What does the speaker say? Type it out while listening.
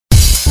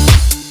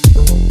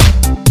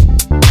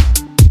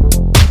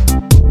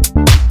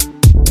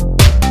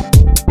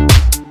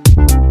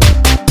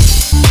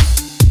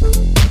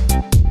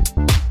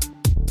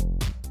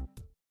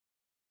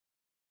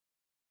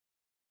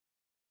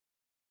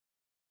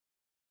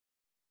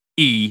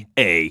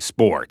EA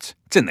Sports.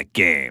 It's in the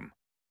game.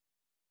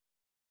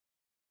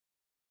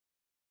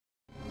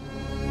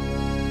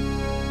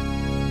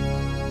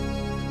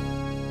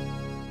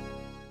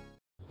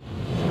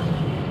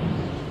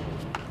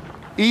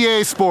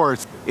 EA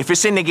Sports. If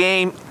it's in the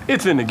game,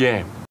 it's in the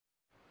game.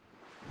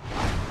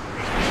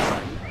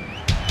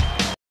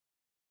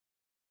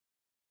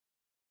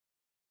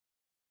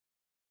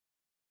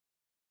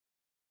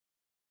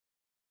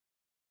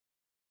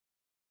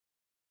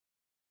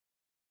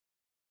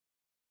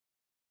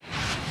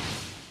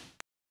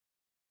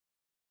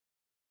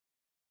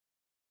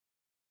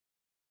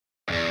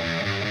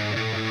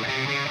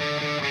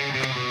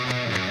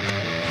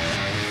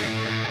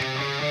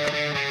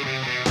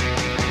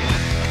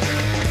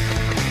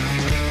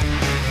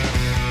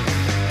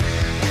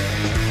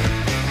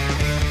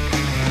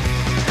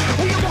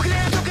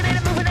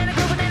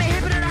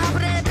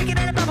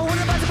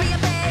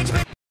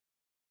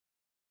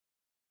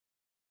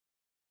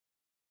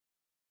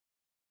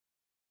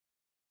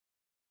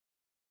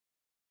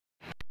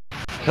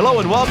 Hello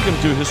and welcome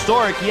to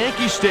historic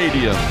Yankee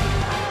Stadium.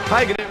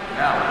 Hi, good evening.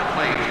 Now at the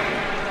plate,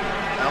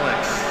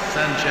 Alex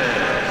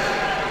Sanchez.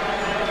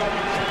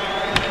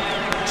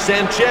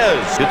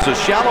 Sanchez hits a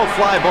shallow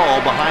fly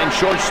ball behind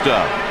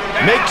shortstop.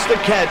 Makes the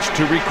catch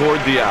to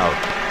record the out.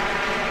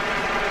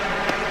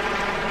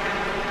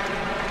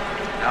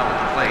 Now at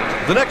the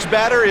plate. The next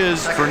batter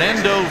is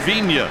Fernando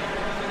Vina.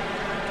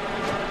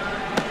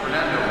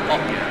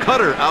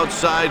 Cutter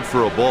outside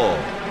for a ball.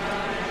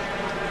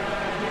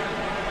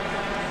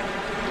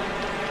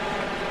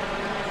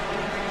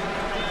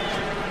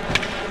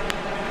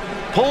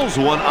 Pulls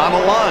one on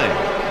a line.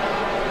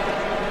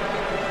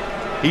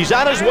 He's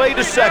on his way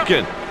to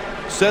second.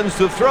 Sends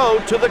the throw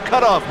to the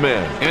cutoff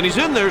man. And he's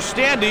in there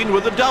standing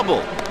with a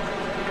double.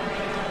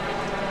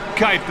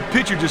 Kite, the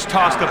pitcher just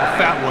tossed up a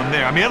fat one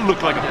there. I mean, it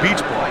looked like a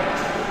beach ball.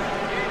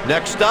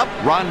 Next up,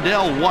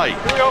 Rondell White.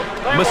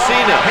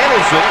 Messina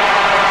handles it.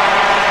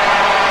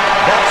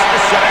 That's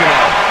the second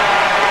out.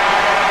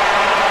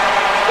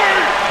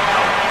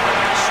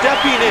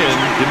 Stepping in,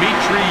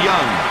 Dimitri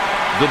Young.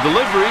 The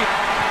delivery.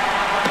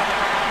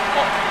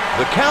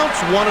 The count's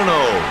 1-0.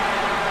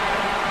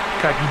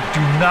 God, you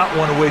do not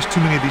want to waste too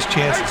many of these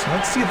chances.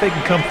 Let's see if they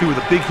can come through with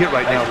a big hit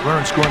right now with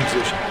runner in scoring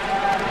position.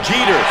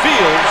 Jeter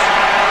fields.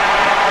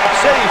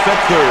 Safe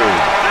at third.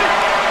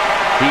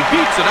 He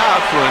beats it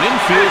out for an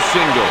infield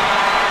single.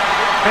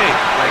 Hey,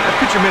 that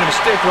pitcher made a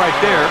mistake right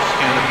there,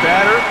 and the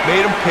batter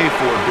made him pay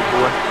for it, big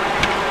boy.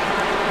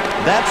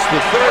 That's the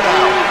third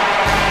out.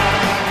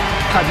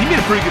 God, he made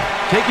a pretty good...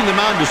 Taking the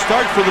mound to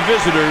start for the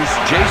visitors,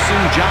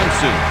 Jason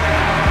Johnson.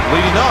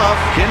 Leading off,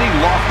 Kenny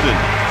Lofton.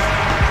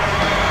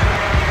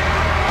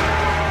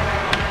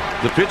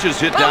 The pitch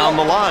is hit down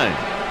the line.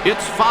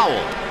 It's foul.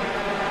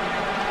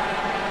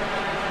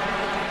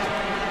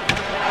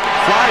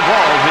 Fly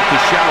ball hit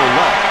the shallow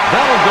left.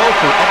 That'll go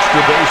for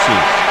extra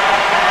bases.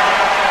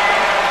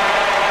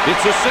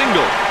 It's a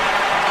single.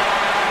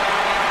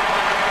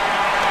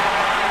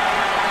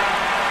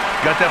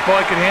 Got that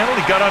ball he could handle.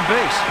 He got on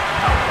base.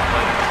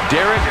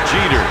 Derek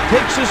Jeter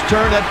takes his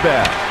turn at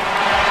bat.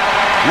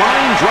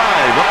 Line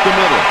drive up the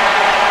middle.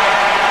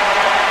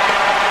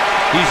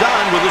 He's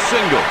on with a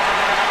single.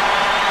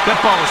 That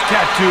ball was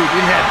tattooed.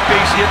 It had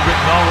base hit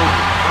written all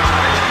over it.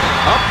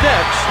 Up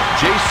next,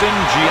 Jason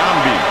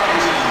Giambi.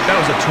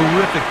 That was a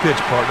terrific pitch,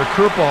 partner.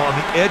 Curveball on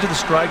the edge of the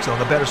strike zone.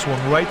 The batter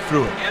swung right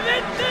through it.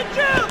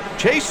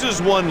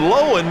 Chases one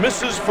low and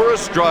misses for a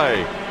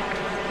strike.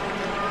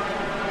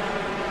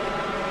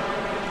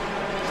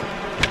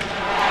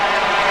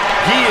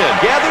 Guillen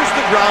gathers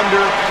the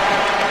grounder.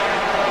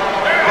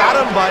 Got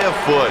him by a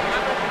foot.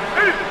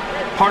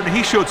 Partner,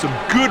 he showed some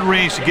good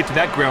range to get to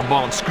that ground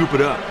ball and scoop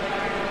it up.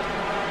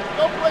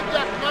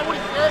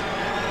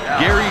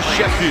 Gary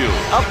Sheffield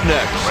up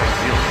next.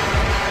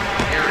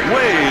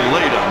 Way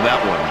late on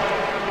that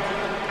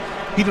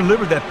one. He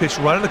delivered that pitch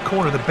right in the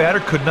corner. The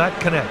batter could not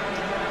connect.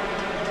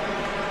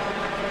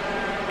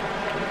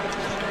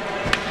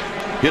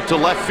 Hit to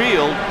left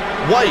field.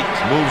 White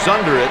moves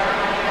under it.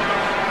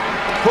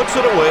 Puts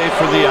it away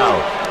for the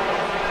out.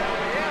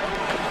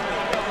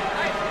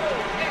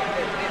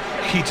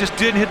 He just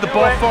didn't hit the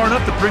ball far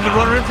enough to bring the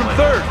runner in from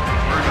third.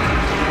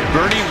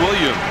 Bernie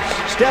Williams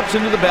steps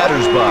into the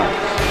batter's box.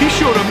 He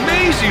showed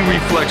amazing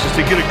reflexes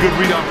to get a good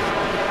read on it.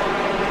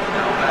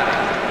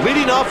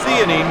 Leading off the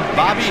inning,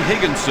 Bobby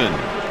Higginson.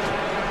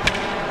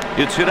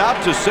 It's hit out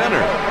to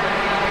center.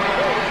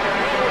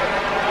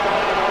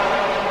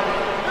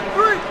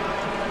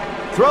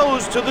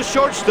 Throws to the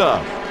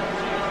shortstop.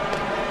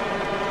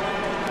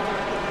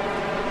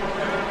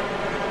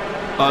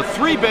 A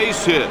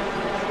three-base hit.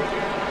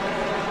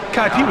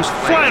 God, he was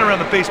flying around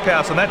the base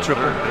paths on that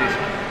triple.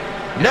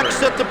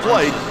 Next at the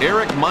plate,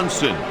 Eric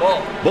Munson.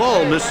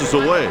 Ball misses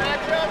away.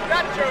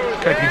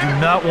 God, you do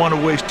not want to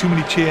waste too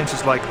many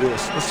chances like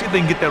this. Let's see if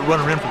they can get that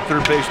runner in from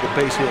third base with a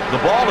base hit.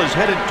 The ball is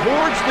headed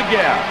towards the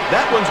gap.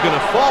 That one's going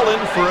to fall in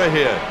for a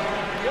hit.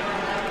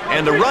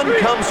 And the run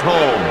comes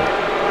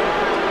home.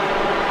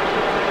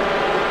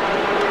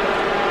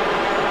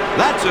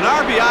 That's an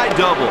RBI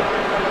double.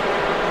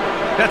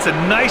 That's a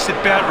nice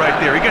at-bat right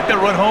there. He got that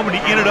run home, and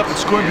he ended up in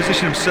scoring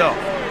position himself.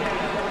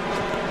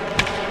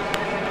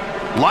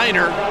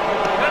 Liner.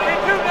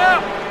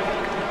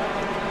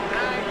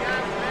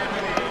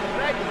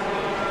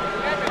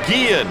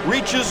 Guillen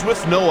reaches with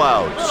no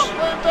outs.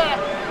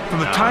 From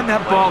the time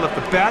that ball left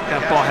the bat,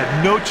 that ball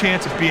had no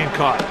chance of being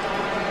caught.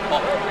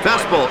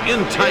 Fastball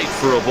in tight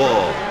for a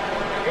ball.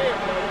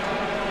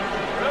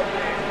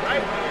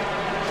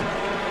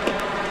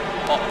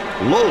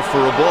 Low for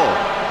a ball.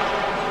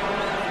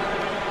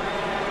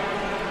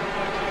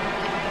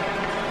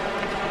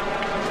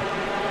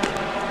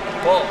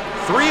 Ball.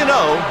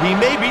 3-0, he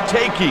may be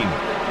taking.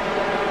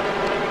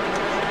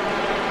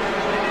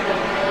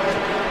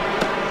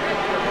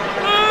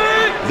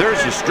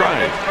 There's a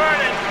strike.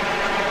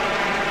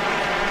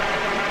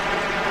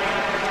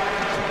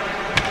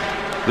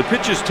 The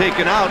pitch is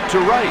taken out to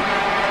right.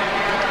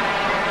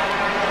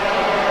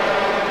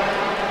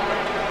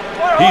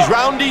 He's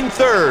rounding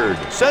third.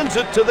 Sends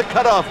it to the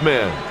cutoff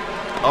man.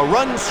 A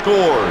run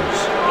scores.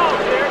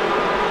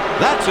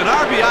 That's an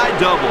RBI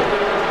double.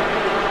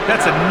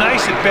 That's a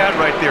nice at-bat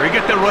right there. He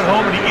got that run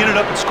home, and he ended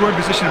up in scoring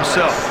position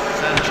himself.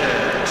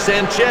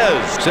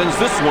 Sanchez sends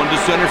this one to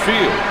center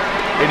field.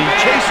 And he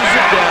chases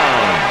it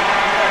down.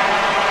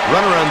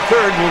 Runner on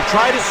third will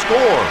try to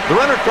score. The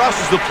runner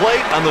crosses the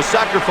plate on the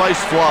sacrifice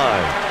fly.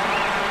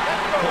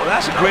 Well,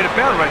 that's a great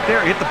at-bat right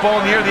there. Hit the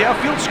ball in the air of the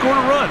outfield, scored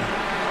a run.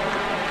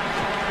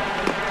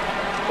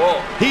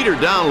 Heater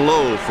down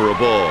low for a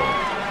ball.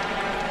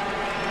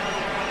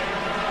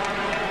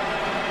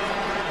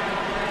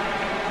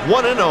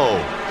 1-0.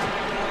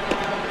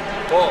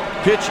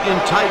 Pitch in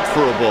tight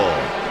for a ball.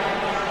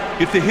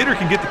 If the hitter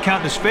can get the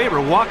count in his favor,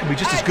 a walk can be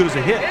just as good as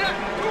a hit.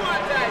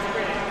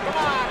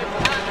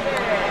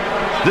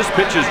 This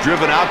pitch is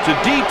driven out to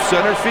deep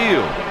center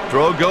field.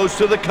 Throw goes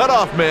to the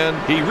cutoff man.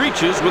 He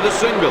reaches with a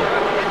single.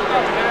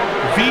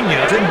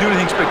 Vina didn't do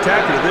anything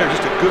spectacular there,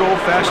 just a good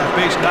old-fashioned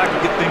base knock to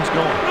get things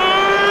going.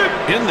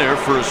 In there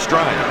for a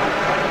strike.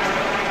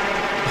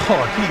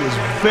 Oh, he is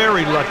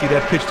very lucky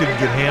that pitch didn't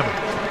get hammered.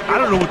 I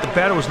don't know what the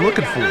batter was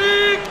looking for.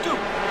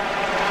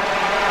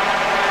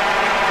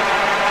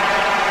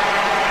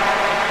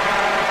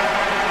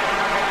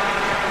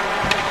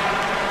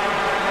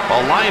 A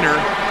liner.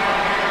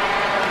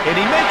 And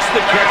he makes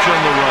the catch on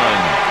the run.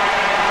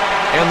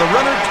 And the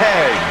runner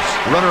tags.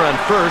 Runner on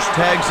first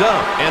tags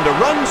up. And a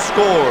run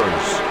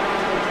scores.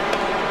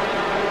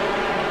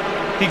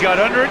 He got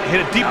under it,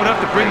 hit it deep enough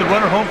to bring the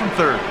runner home from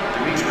third.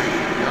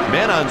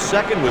 Man on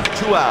second with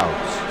 2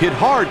 outs. Hit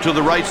hard to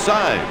the right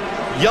side.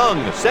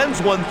 Young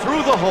sends one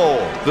through the hole.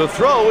 The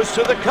throw is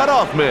to the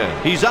cutoff man.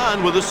 He's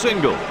on with a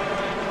single.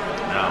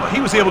 Well, he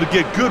was able to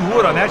get good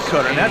wood on that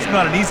cutter, and that's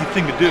not an easy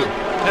thing to do.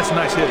 That's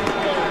nice hitting.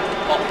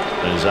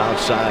 And is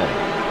outside.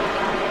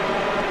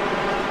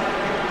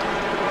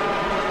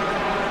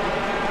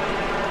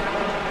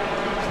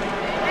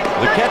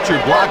 The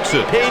catcher blocks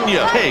it.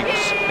 Pena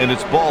takes, and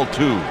it's ball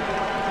 2.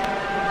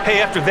 Hey,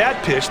 after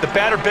that pitch, the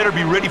batter better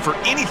be ready for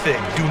anything.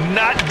 Do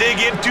not dig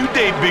in too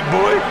deep, big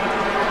boy.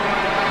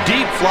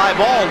 Deep fly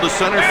ball to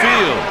center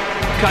field.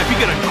 God, you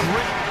get a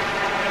great...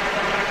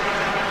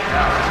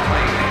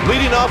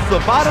 Leading off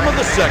the bottom of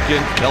the second,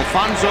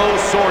 Alfonso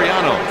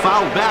Soriano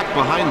fouled back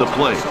behind the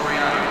plate.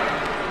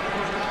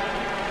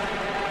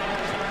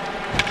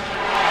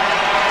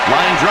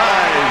 Line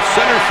drive,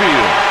 center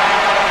field.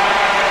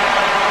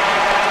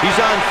 He's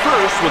on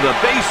first with a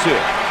base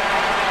hit.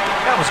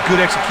 That was good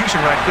execution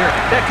right there.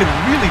 That could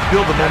really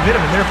build the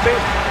momentum in their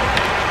favor.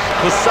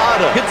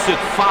 Posada hits it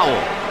foul.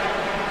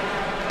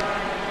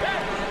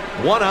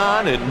 1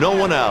 on and no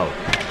one out.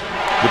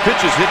 The pitch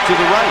is hit to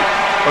the right.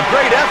 A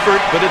great effort,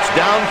 but it's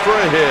down for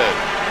a hit.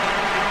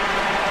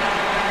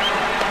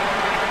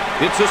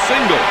 It's a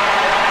single.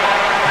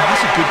 Now,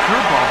 that's a good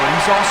curveball, but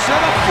he's all set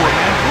up for it,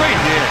 man. Great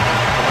hit.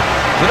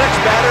 The next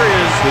batter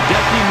is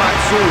Hideki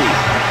Matsui.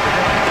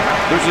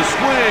 There's a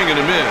swing and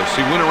a miss.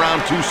 He went around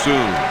too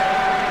soon.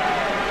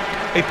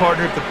 Hey,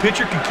 partner, if the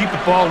pitcher can keep the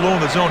ball low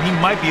in the zone, he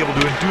might be able to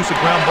induce a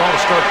ground ball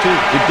to start, too.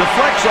 It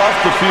deflects off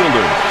the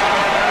fielder.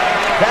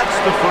 That's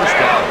the first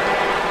out.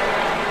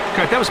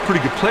 God, that was a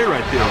pretty good play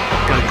right there.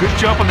 Got a good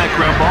jump on that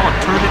ground ball and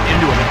turned it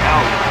into an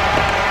out.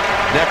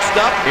 Next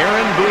up,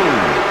 Aaron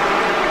Boone.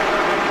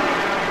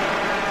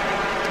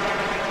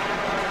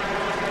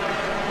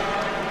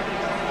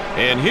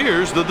 And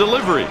here's the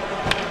delivery.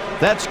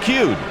 That's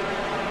cued.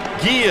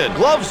 Guillen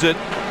gloves it.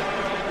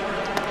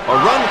 A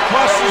run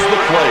crosses the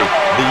plate.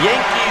 The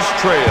Yankees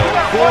trail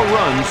 4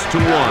 runs to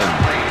 1.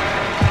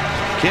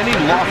 Kenny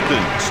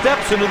Lofton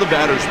steps into the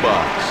batter's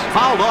box.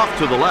 Fouled off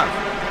to the left.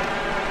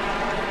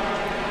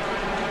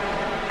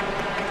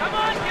 Come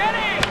on,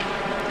 Kenny!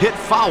 Hit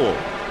foul.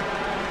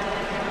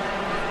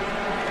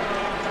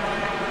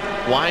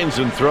 Winds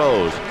and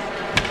throws.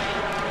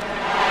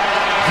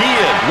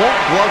 Guillen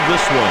won't glove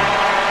this one.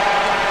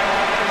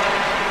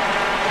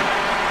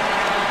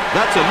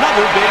 That's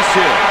another base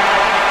hit.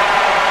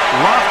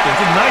 Lofton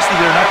did nicely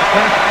there not to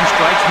plant a few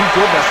strikes. He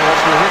drove that ball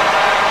for a hit.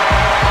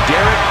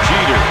 Derek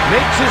Jeter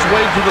makes his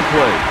way to the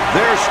plate.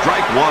 There's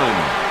strike one.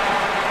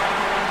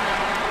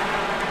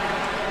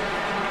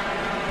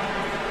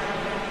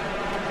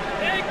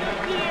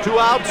 Two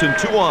outs and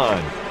two on.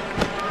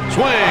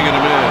 Swing and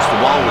a miss. The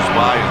ball was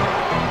by him.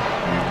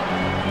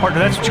 Partner,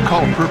 that's what you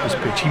call a purpose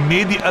pitch. He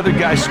made the other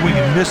guy swing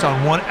and miss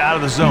on one out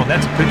of the zone.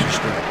 That's a pitcher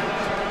strike.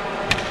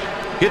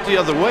 Hit the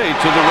other way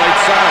to the right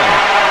side.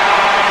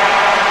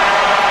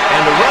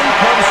 And the run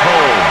comes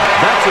home.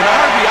 That's an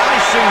RBI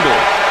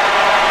single.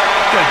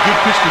 Got a good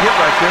pitch to hit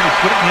right there, and he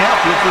put it in the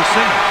outfield for a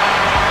single.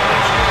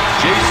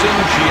 Jason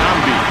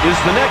Giambi is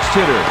the next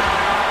hitter.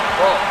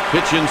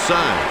 Pitch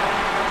inside.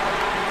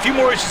 A few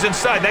more inches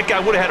inside, that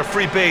guy would have had a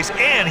free base,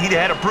 and he'd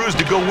had a bruise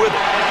to go with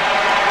it.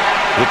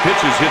 The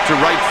pitch is hit to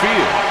right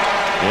field,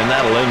 and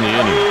that'll end the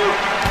inning.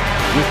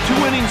 With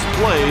 2 innings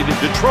played,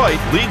 Detroit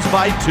leads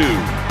by 2.